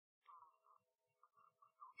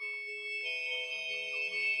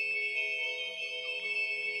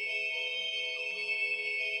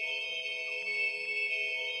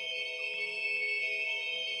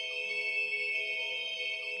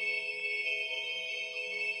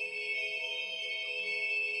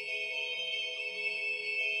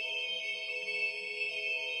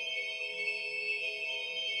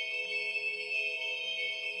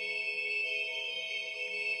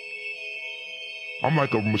I'm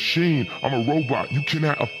like a machine. I'm a robot. You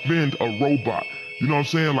cannot offend a robot. You know what I'm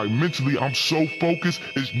saying? Like mentally, I'm so focused.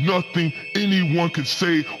 It's nothing anyone can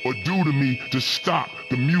say or do to me to stop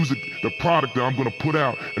the music, the product that I'm gonna put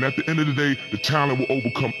out. And at the end of the day, the talent will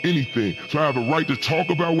overcome anything. So I have a right to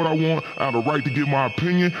talk about what I want. I have a right to give my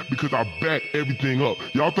opinion because I back everything up.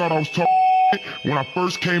 Y'all thought I was talking when I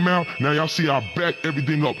first came out. Now y'all see I back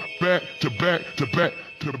everything up. Back to back to back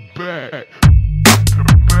to the back.